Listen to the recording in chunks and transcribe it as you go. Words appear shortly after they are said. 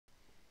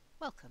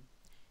Welcome.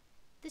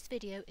 This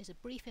video is a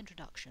brief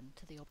introduction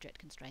to the object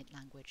constraint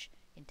language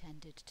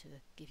intended to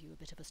give you a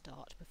bit of a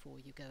start before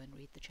you go and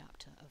read the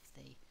chapter of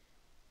the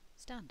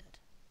standard.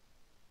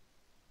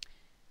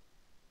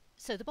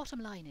 So the bottom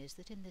line is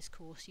that in this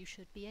course you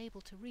should be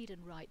able to read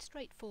and write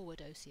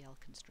straightforward OCL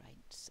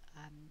constraints,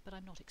 but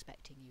I'm not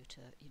expecting you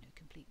to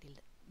completely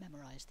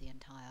memorize the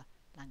entire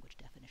language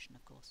definition,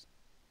 of course.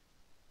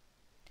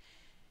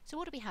 So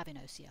what do we have in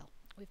OCL?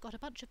 We've got a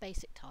bunch of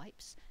basic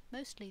types.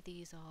 Mostly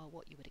these are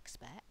what you would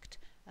expect.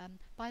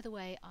 By the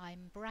way,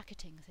 I'm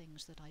bracketing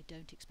things that I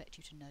don't expect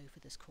you to know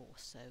for this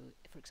course. So,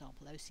 for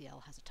example,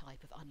 OCL has a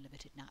type of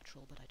unlimited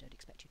natural, but I don't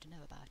expect you to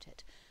know about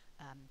it.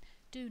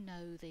 Do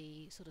know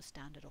the sort of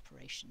standard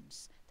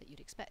operations that you'd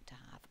expect to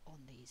have on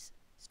these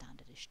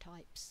standardish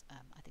types.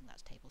 I think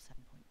that's table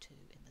 7.2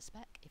 in the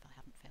spec, if I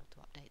haven't failed to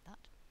update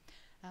that.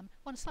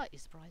 One slightly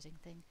surprising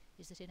thing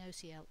is that in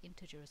OCL,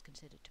 integer is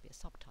considered to be a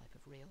subtype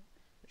of real,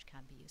 which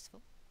can be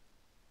useful.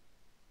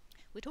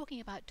 We're talking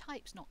about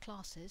types, not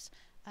classes.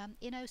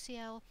 In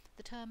OCL,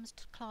 the terms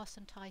class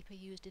and type are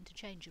used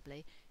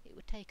interchangeably. It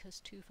would take us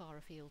too far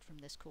afield from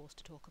this course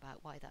to talk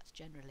about why that's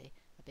generally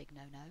a big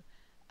no-no,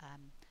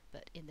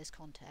 but in this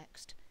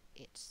context,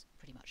 it's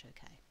pretty much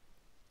okay.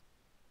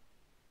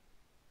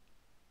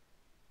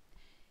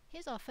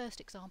 Here's our first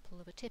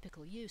example of a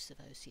typical use of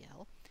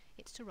OCL.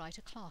 It's to write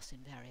a class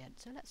invariant,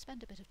 so let's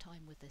spend a bit of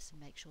time with this and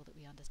make sure that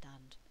we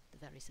understand the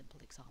very simple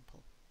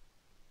example.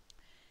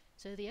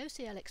 So the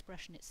OCL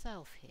expression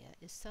itself here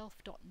is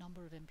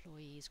self.number of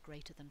employees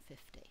greater than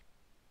 50.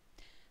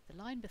 The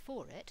line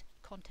before it,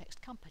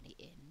 context company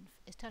inv,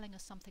 is telling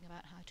us something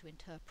about how to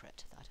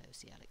interpret that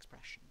OCL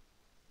expression.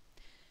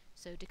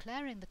 So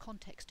declaring the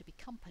context to be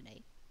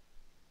company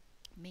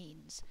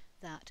means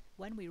that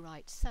when we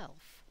write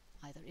self,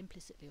 either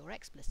implicitly or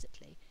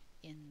explicitly,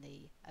 in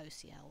the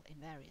OCL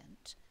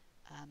invariant,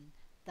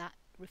 that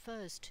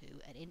refers to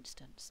an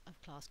instance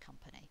of class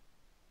company.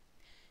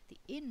 The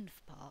inv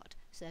part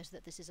says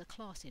that this is a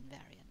class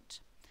invariant.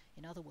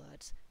 In other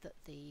words, that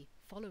the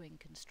following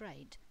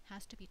constraint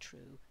has to be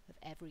true of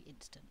every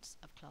instance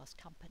of class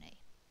company.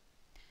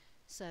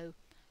 So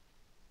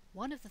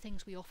one of the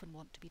things we often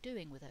want to be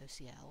doing with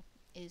OCL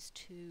is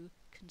to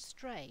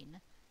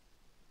constrain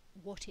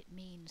what it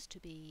means to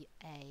be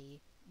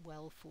a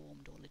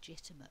well-formed or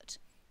legitimate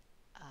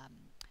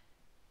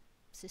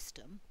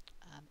system,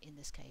 in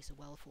this case a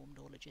well-formed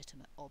or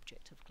legitimate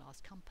object of class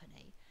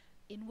company,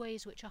 in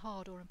ways which are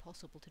hard or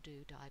impossible to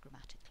do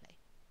diagrammatically.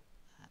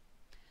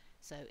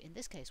 So in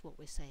this case what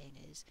we're saying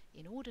is,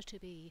 in order to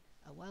be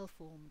a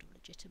well-formed or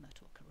legitimate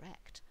or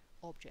correct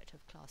object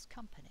of class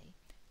company,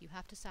 you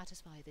have to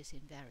satisfy this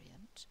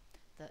invariant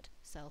that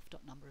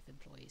self.number of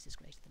employees is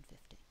greater than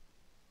 50.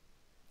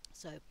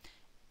 So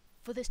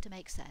for this to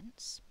make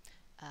sense,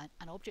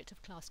 an object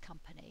of class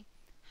company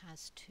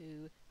has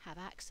to have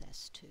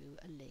access to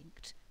a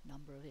linked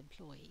number of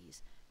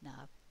employees.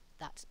 Now,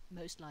 that's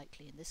most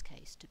likely in this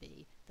case to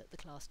be that the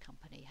class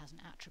company has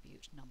an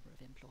attribute number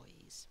of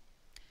employees,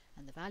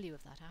 and the value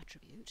of that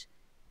attribute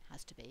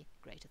has to be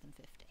greater than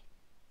 50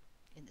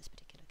 in this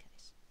particular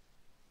case.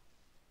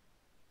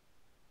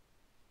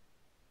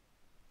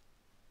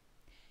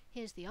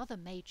 Here's the other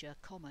major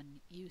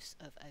common use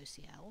of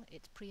OCL.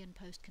 It's pre and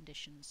post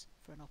conditions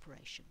for an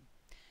operation.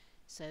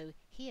 So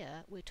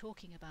here we're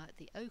talking about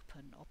the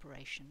open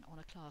operation on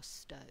a class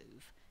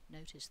stove.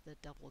 Notice the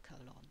double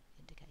colon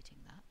indicating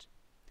that.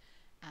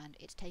 And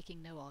it's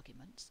taking no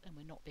arguments, and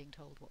we're not being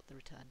told what the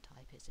return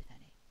type is, if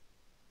any.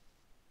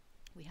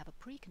 We have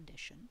a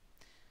precondition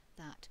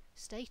that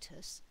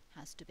status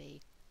has to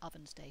be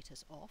oven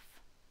status off.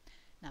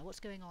 Now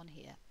what's going on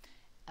here?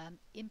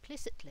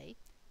 Implicitly,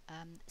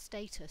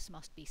 status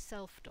must be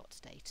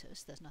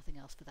self.status. There's nothing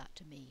else for that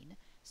to mean,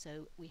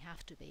 so we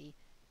have to be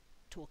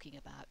talking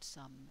about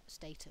some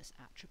status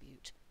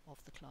attribute of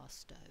the class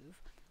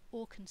stove,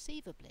 or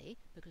conceivably,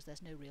 because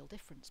there's no real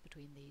difference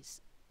between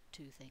these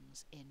two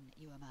things in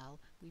UML,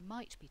 we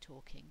might be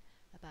talking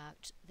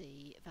about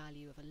the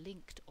value of a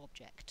linked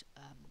object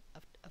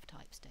of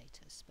type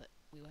status, but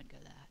we won't go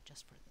there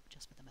just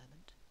for the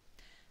moment.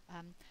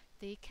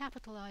 The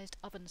capitalized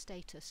oven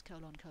status :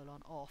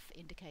 off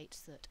indicates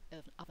that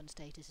oven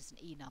status is an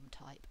enum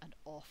type and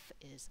off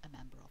is a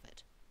member of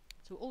it.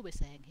 So all we're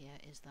saying here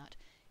is that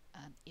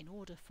in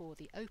order for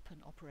the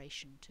open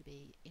operation to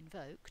be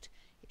invoked,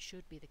 it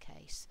should be the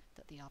case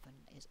that the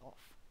oven is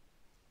off.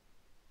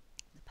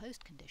 The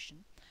post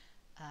condition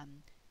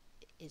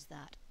is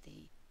that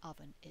the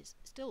oven is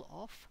still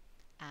off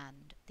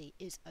and the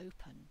is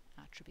open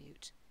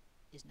attribute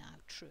is now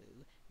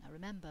true. Now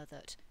remember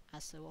that,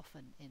 as so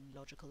often in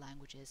logical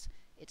languages,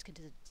 it's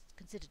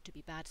considered to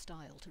be bad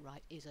style to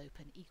write is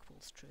open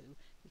equals true.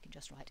 We can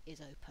just write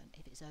is open.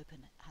 If it's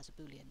open has a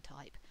Boolean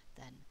type,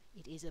 then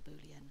it is a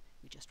Boolean.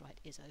 We just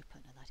write is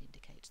open, and that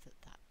indicates that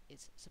that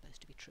is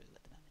supposed to be true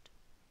at the moment.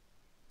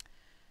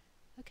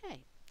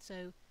 Okay,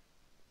 so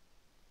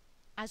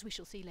as we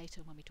shall see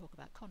later when we talk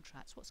about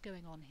contracts, what's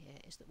going on here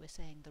is that we're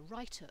saying the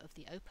writer of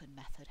the open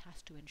method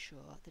has to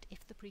ensure that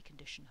if the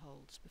precondition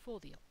holds before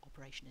the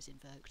operation is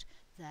invoked,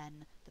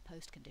 then the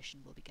post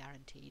condition will be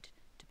guaranteed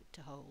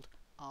to hold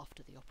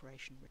after the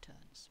operation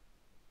returns.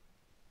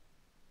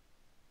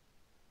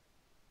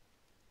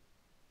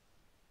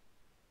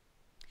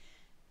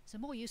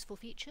 Some more useful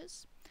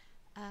features.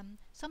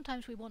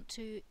 Sometimes we want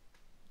to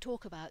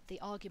talk about the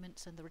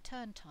arguments and the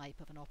return type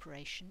of an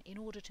operation in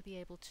order to be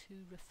able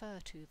to refer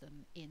to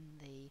them in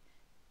the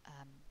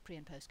pre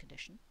and post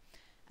condition,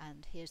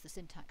 and here's the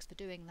syntax for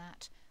doing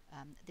that.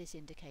 This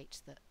indicates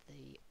that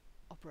the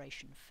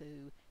operation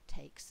foo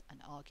takes an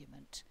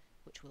argument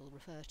which we'll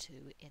refer to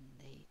in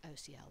the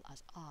OCL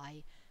as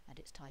I, and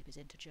its type is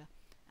integer,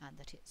 and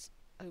that its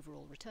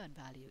overall return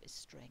value is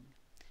string,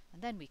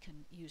 and then we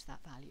can use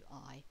that value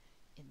I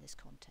in this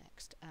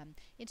context.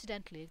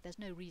 Incidentally, there's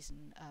no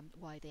reason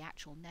why the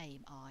actual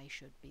name I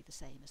should be the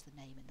same as the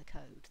name in the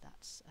code.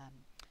 That's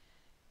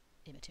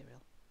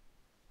immaterial.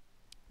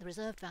 The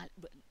reserved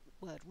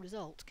word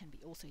result can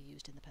be also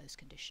used in the post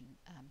condition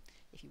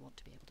if you want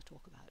to be able to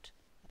talk about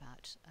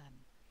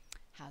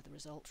how the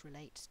result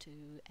relates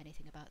to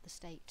anything about the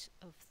state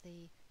of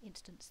the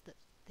instance that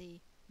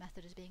the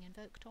method is being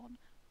invoked on,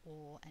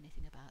 or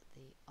anything about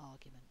the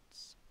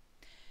arguments.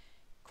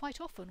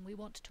 Quite often we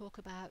want to talk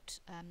about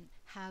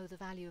how the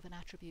value of an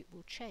attribute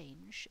will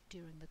change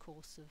during the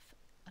course of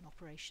an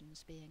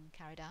operation's being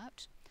carried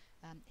out.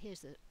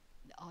 Here's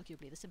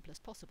arguably the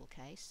simplest possible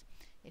case.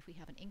 If we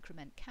have an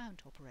increment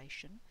count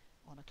operation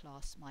on a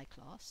class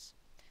myClass,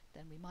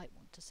 then we might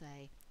want to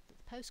say that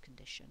the post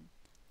condition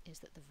is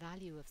that the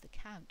value of the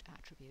count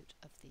attribute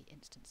of the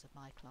instance of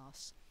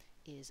myClass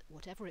is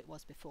whatever it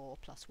was before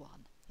plus 1.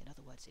 In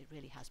other words, it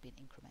really has been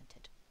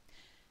incremented.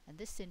 And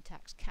this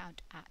syntax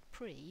count at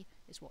pre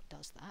is what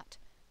does that.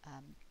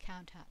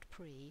 Count at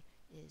pre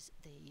is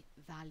the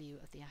value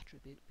of the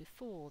attribute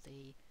before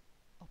the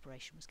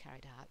operation was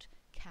carried out.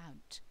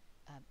 Count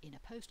in a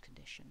post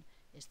condition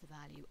is the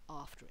value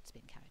after it's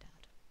been carried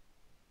out.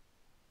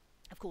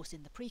 Of course,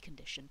 in the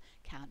precondition,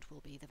 count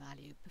will be the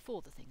value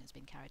before the thing has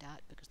been carried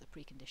out, because the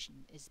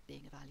precondition is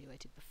being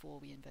evaluated before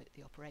we invoke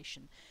the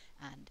operation,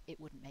 and it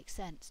wouldn't make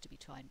sense to be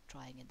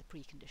trying in the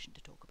precondition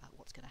to talk about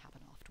what's going to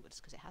happen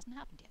afterwards, because it hasn't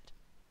happened yet.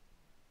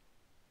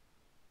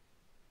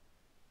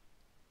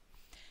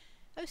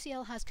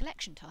 OCL has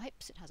collection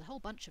types. It has a whole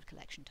bunch of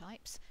collection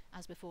types.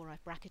 As before,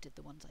 I've bracketed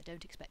the ones I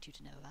don't expect you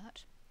to know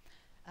about.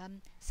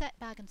 Set,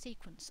 bag and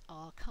sequence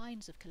are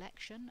kinds of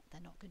collection. They're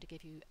not going to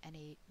give you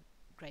any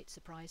great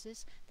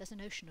surprises. There's a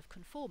notion of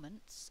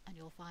conformance, and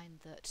you'll find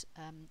that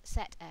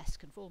set S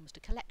conforms to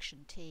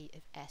collection T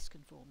if S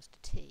conforms to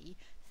T.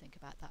 Think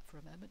about that for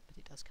a moment, but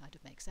it does kind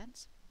of make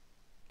sense.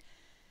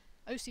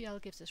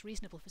 OCL gives us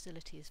reasonable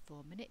facilities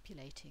for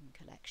manipulating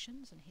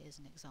collections, and here's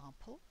an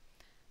example.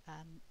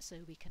 So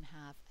we can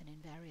have an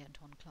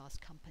invariant on class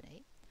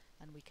company,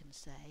 and we can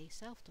say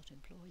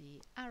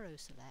self.employee arrow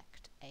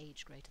select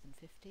age greater than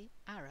 50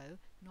 arrow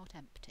not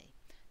empty.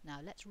 Now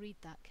let's read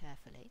that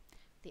carefully.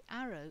 The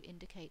arrow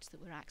indicates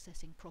that we're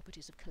accessing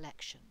properties of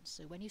collections.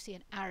 So when you see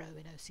an arrow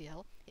in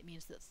OCL, it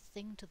means that the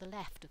thing to the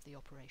left of the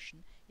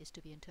operation is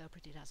to be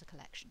interpreted as a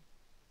collection.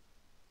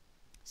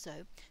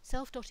 So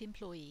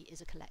self.employee is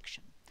a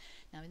collection.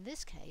 Now in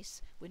this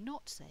case, we're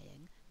not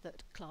saying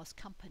that class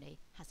company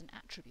has an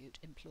attribute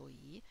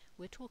employee.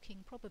 We're talking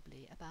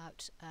probably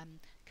about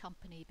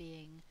company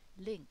being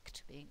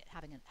linked,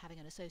 having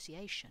an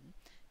association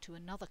to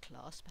another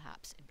class,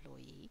 perhaps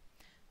employee.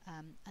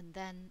 And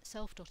then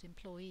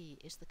self.employee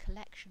is the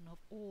collection of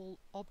all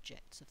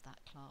objects of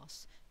that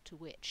class to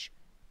which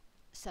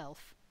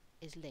self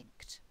is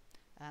linked.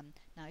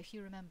 Now if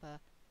you remember,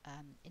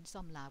 in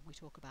some lab we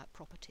talk about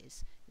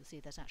properties. You'll see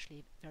there's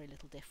actually very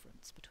little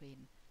difference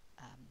between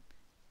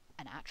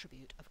an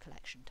attribute of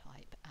collection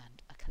type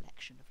and a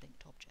collection of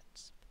linked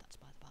objects, but that's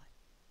by the by.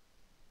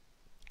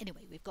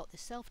 Anyway, we've got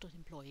this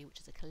self.employee,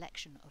 which is a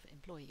collection of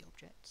employee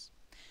objects.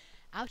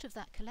 Out of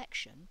that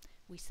collection,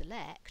 we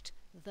select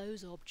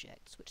those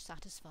objects which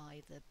satisfy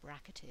the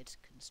bracketed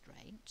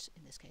constraint.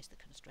 In this case, the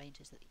constraint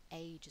is that the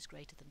age is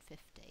greater than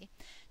 50.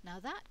 Now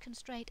that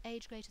constraint,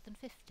 age greater than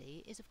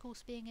 50, is of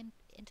course being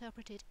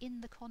interpreted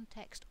in the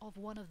context of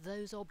one of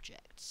those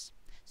objects.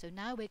 So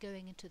now we're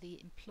going into the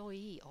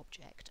employee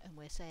object, and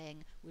we're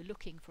saying we're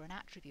looking for an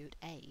attribute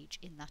age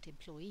in that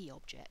employee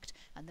object,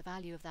 and the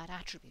value of that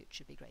attribute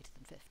should be greater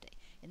than 50.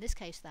 In this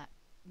case, that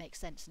makes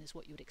sense and is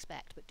what you would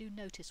expect, but do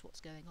notice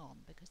what's going on,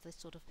 because this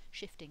sort of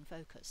shifting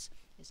focus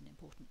is an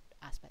important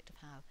aspect of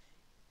how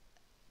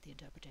the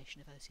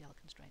interpretation of OCL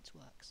constraints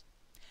works.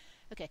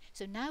 Okay,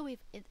 so now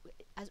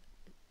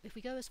if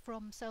we go as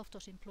from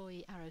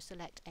self.employee arrow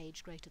select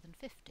age greater than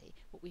 50,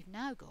 what we've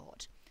now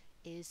got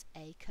is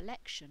a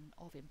collection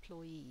of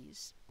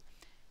employees,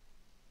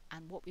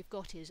 and what we've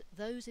got is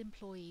those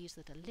employees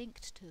that are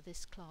linked to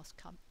this class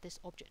this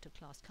object of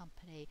class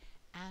company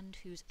and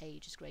whose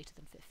age is greater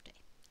than 50.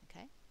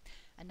 Okay,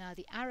 and now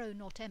the arrow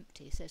not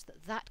empty says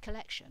that that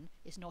collection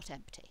is not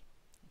empty.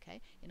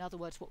 Okay? In other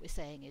words, what we're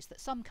saying is that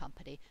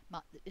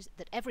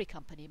that every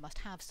company must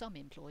have some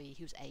employee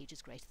whose age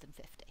is greater than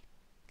 50.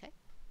 Okay?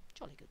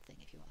 Jolly good thing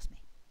if you ask me.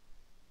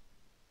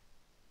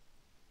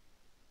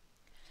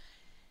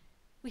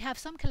 We have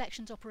some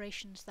collections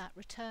operations that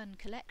return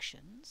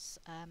collections.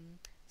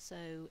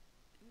 So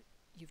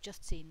you've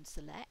just seen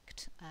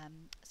select.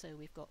 So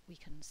we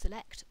can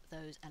select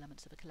those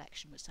elements of a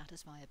collection which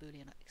satisfy a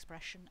Boolean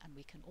expression, and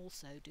we can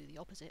also do the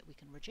opposite. We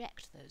can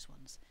reject those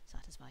ones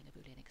satisfying a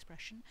Boolean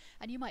expression.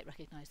 And you might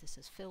recognise this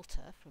as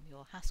filter from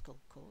your Haskell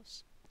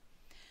course.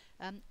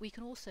 We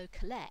can also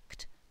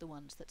collect the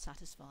ones that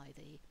satisfy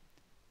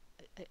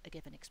a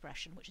given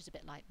expression, which is a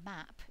bit like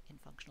map in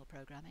functional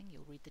programming.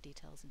 You'll read the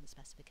details in the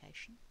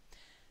specification.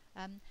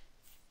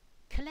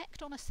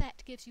 Collect on a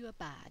set gives you a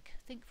bag.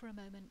 Think for a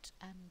moment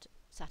and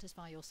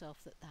satisfy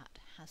yourself that that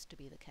has to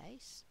be the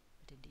case,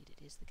 but indeed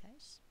it is the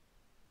case.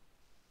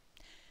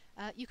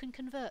 You can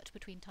convert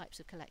between types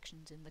of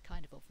collections in the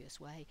kind of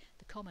obvious way.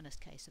 The commonest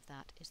case of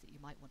that is that you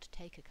might want to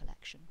take a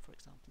collection, for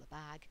example a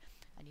bag,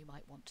 and you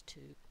might want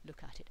to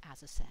look at it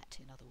as a set,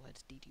 in other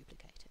words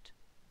deduplicate it.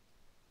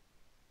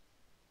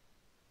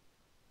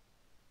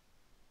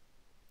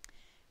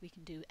 We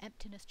can do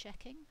emptiness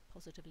checking,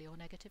 positively or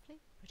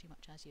negatively, pretty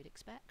much as you'd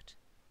expect.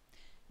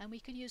 And we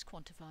can use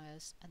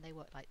quantifiers, and they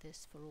work like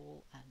this: for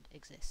all and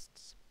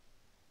exists.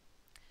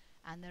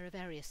 And there are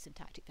various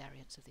syntactic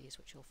variants of these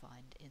which you'll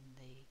find in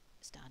the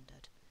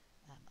standard.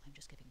 I'm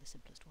just giving the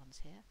simplest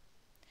ones here.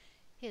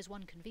 Here's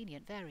one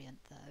convenient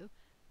variant though.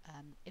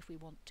 If we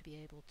want to be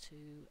able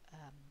to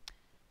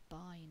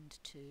bind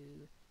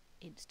to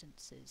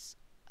instances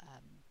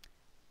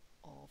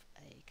of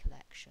a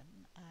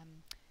collection,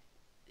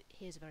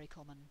 here's a very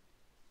common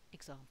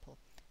example.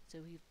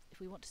 So if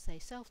we want to say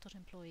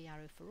self.employee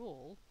arrow for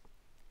all,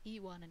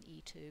 E1 and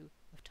E2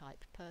 of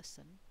type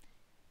person,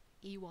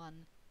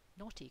 E1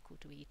 not equal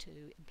to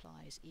E2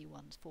 implies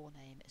E1's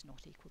forename is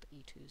not equal to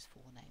E2's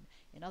forename.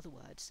 In other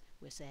words,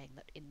 we're saying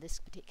that in this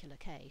particular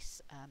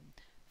case,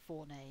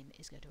 forename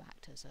is going to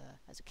act as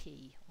a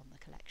key on the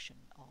collection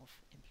of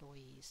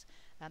employees.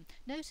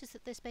 Notice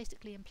that this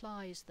basically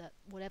implies that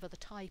whatever the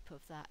type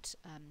of that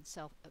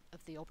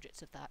of the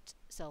objects of that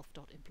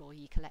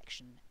self.employee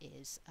collection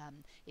is,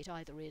 it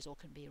either is or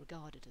can be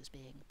regarded as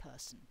being a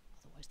person.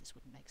 Otherwise, this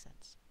wouldn't make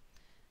sense.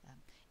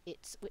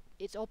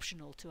 It's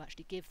optional to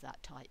actually give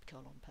that type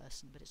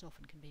 :person, but it's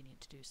often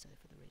convenient to do so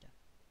for the reader.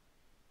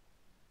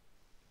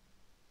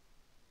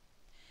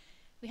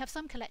 We have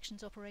some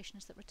collections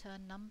operations that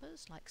return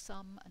numbers, like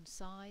sum and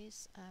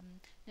size.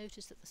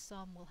 Notice that the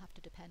sum will have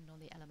to depend on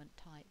the element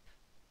type,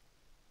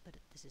 but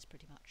this is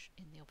pretty much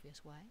in the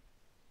obvious way.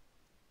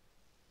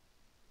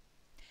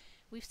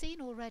 We've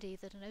seen already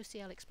that an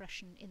OCL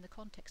expression in the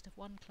context of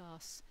one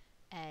class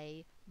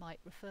A might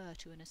refer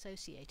to an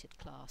associated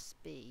class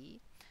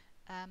B.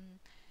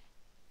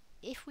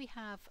 If we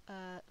have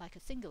like a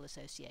single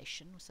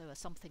association, so a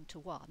something to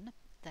one,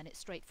 then it's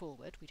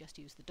straightforward. We just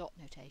use the dot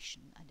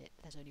notation, and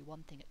there's only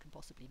one thing it can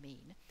possibly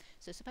mean.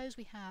 So suppose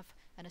we have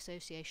an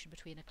association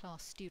between a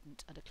class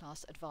student and a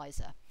class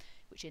advisor,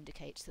 which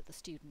indicates that the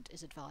student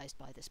is advised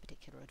by this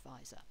particular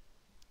advisor.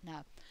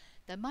 Now,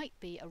 there might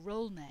be a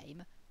role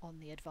name on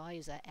the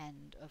advisor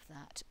end of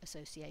that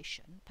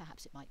association.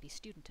 Perhaps it might be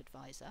student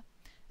advisor,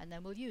 and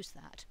then we'll use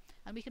that.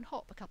 And we can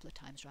hop a couple of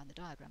times around the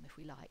diagram if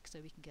we like, so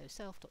we can go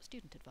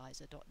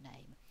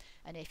self.studentadvisor.name,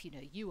 and if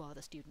you are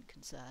the student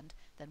concerned,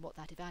 then what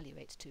that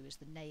evaluates to is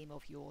the name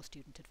of your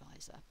student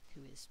advisor,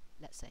 who is,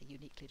 let's say,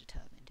 uniquely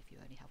determined if you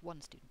only have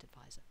one student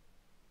advisor.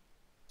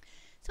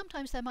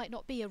 Sometimes there might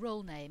not be a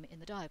role name in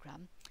the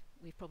diagram.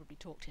 We've probably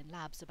talked in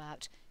labs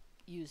about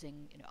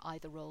using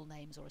either role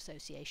names or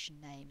association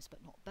names,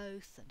 but not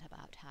both, and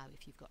about how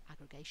if you've got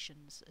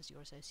aggregations as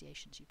your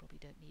associations you probably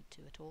don't need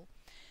to at all.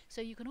 So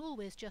you can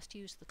always just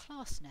use the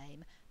class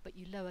name, but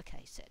you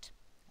lowercase it.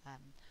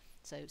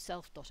 So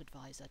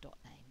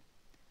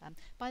self.advisor.name.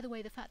 By the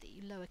way, the fact that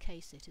you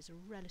lowercase it is a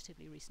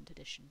relatively recent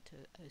addition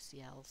to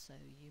OCL, so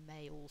you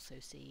may also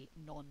see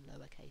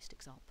non-lowercased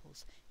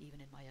examples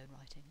even in my own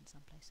writing in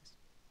some places.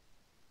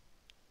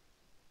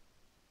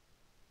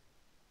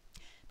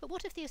 But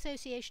what if the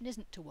association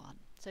isn't to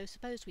one? So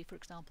suppose we, for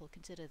example,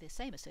 consider the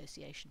same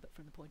association but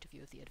from the point of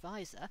view of the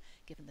advisor,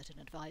 given that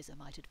an advisor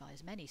might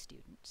advise many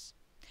students.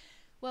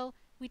 Well,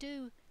 we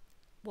do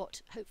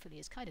what hopefully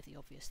is kind of the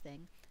obvious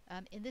thing.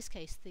 In this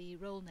case, the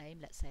role name,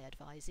 let's say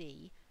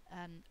advisee,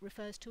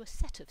 refers to a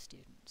set of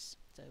students.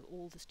 So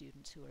all the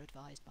students who are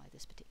advised by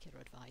this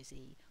particular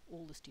advisee,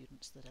 all the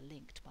students that are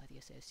linked by the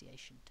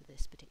association to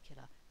this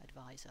particular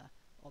advisor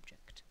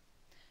object.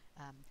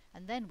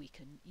 And then we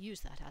can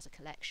use that as a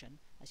collection,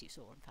 as you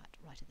saw in fact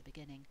right at the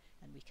beginning,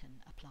 and we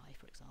can apply,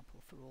 for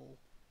example, for all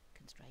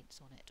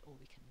constraints on it, or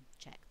we can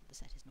check that the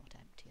set is not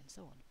empty, and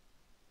so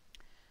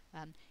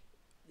on.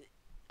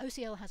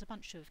 OCL has a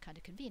bunch of kind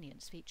of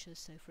convenience features,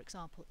 so for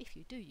example, if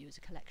you do use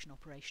a collection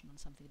operation on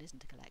something that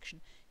isn't a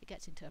collection, it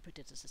gets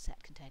interpreted as a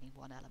set containing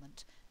one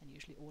element, and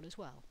usually all as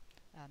well.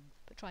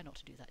 But try not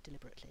to do that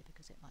deliberately,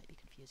 because it might be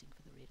confusing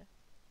for the reader.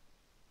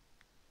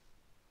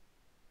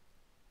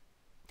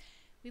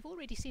 we've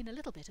already seen a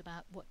little bit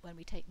about what when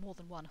we take more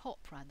than one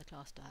hop around the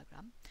class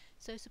diagram.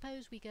 So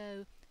suppose we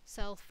go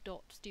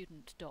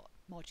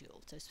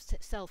self.student.module. So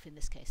self in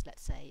this case,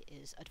 let's say,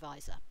 is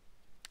advisor.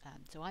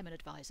 So I'm an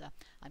advisor.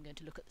 I'm going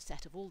to look at the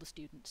set of all the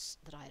students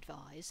that I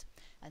advise,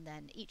 and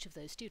then each of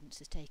those students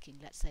is taking,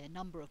 let's say, a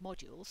number of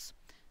modules.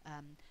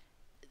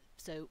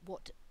 So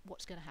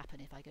what's going to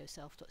happen if I go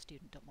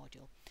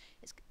self.student.module?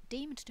 It's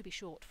deemed to be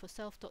short for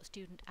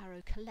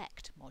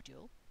self.student_collect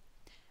module,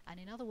 and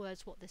in other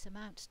words what this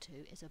amounts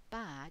to is a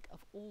bag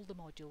of all the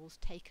modules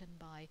taken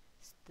by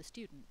the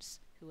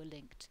students who are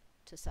linked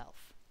to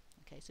self.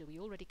 Okay, so we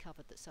already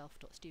covered that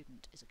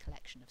self.student is a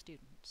collection of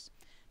students,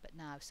 but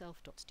now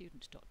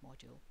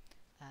self.student.module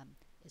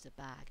is a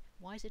bag.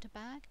 Why is it a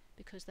bag?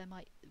 Because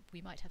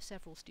we might have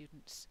several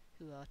students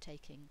who are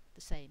taking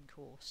the same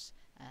course,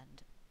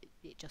 and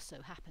it just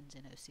so happens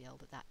in OCL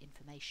that that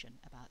information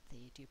about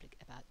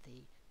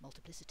the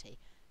multiplicity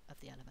of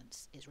the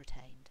elements is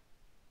retained.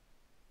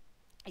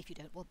 If you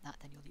don't want that,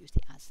 then you'll use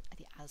the as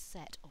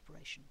set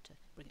operation to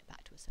bring it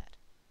back to a set.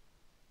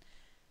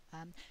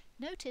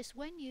 Notice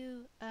when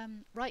you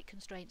write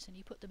constraints and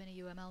you put them in a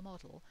UML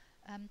model,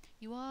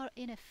 you are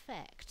in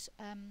effect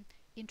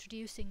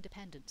introducing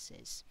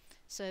dependencies.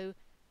 So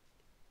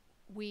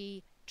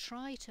we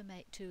try to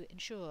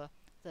ensure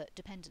that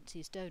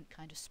dependencies don't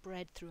kind of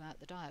spread throughout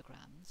the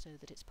diagram, so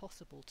that it's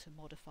possible to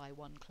modify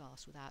one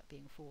class without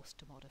being forced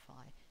to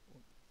modify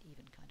or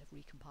even kind of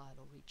recompile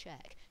or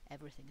recheck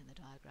everything in the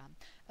diagram.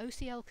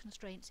 OCL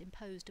constraints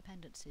impose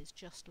dependencies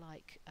just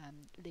like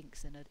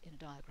links in a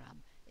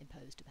diagram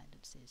impose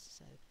dependencies,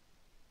 so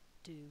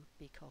do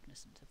be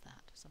cognizant of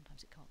that.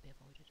 Sometimes it can't be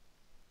avoided.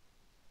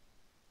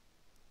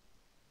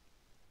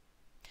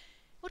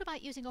 What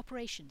about using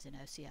operations in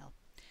OCL?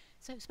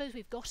 So suppose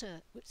we've got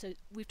so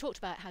we've talked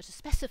about how to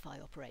specify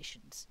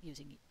operations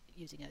using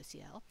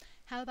OCL.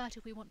 How about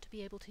if we want to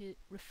be able to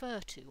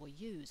refer to or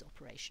use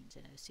operations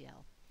in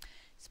OCL?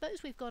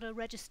 Suppose we've got a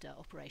register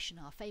operation,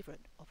 our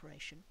favourite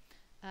operation,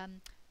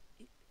 an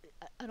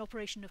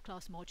operation of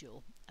class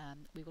module.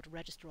 We've got a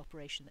register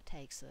operation that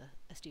takes a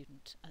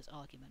student as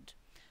argument.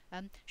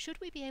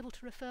 Should we be able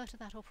to refer to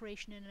that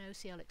operation in an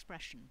OCL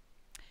expression?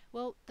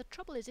 Well, the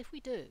trouble is if we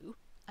do,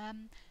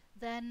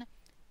 then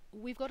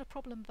we've got a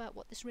problem about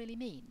what this really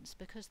means,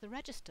 because the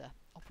register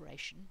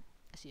operation,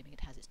 assuming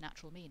it has its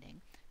natural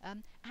meaning,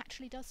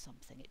 actually does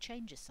something. It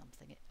changes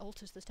something. It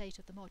alters the state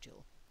of the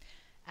module.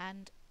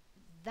 And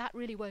that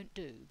really won't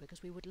do,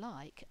 because we would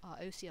like our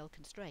OCL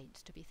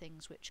constraints to be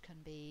things which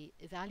can be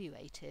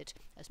evaluated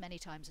as many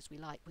times as we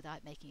like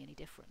without making any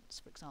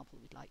difference. For example,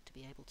 we'd like to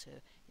be able to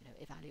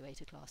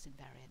evaluate a class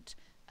invariant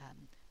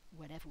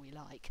whenever we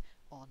like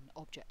on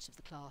objects of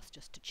the class,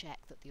 just to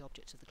check that the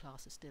objects of the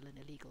class are still in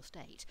a legal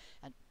state.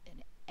 And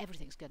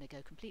everything's going to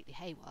go completely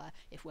haywire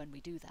if when we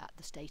do that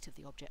the state of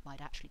the object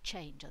might actually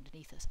change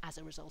underneath us as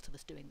a result of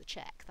us doing the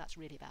check. That's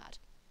really bad.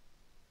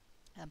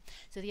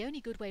 So the only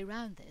good way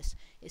around this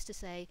is to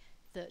say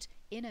that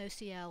in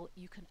OCL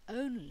you can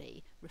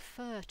only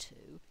refer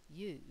to,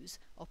 use,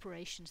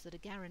 operations that are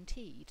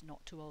guaranteed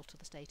not to alter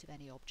the state of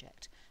any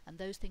object, and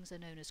those things are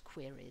known as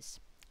queries.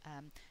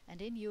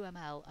 And in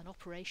UML, an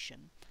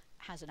operation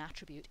has an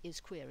attribute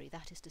isQuery.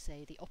 That is to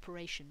say, the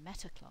operation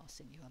meta class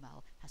in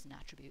UML has an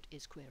attribute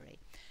isQuery,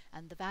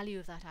 and the value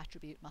of that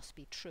attribute must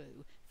be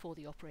true for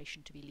the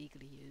operation to be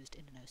legally used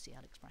in an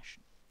OCL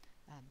expression.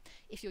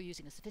 If you're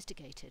using a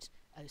sophisticated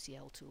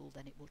OCL tool,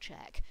 then it will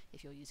check.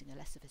 If you're using a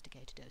less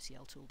sophisticated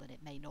OCL tool, then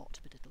it may not,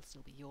 but it'll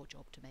still be your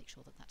job to make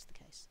sure that that's the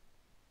case.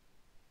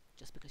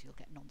 Just because you'll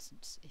get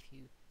nonsense if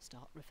you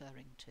start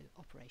referring to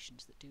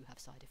operations that do have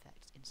side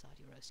effects inside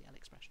your OCL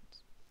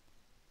expressions.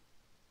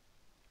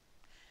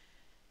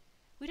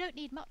 We don't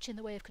need much in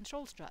the way of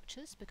control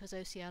structures, because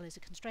OCL is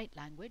a constraint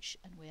language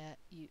and we're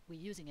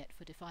using it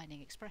for defining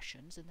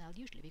expressions, and they'll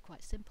usually be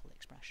quite simple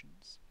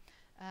expressions.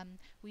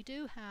 We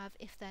do have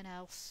if then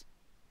else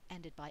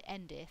ended by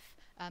endif,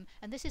 and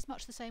this is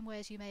much the same way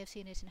as you may have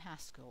seen it in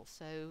Haskell.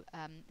 So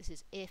this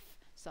is if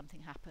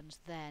something happens,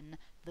 then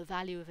the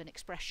value of an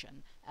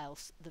expression,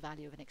 else the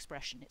value of an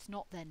expression. It's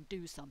not then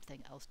do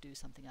something, else do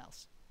something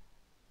else.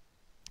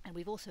 And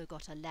we've also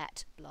got a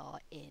let blah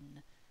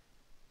in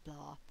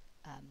blah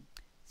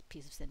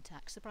piece of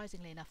syntax.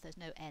 Surprisingly enough, there's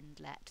no end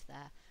let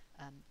there.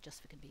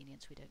 Just for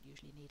convenience, we don't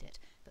usually need it,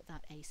 but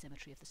that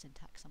asymmetry of the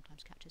syntax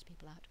sometimes catches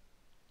people out.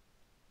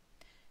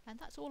 And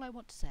that's all I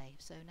want to say,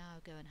 so now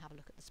go and have a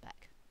look at the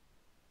spec.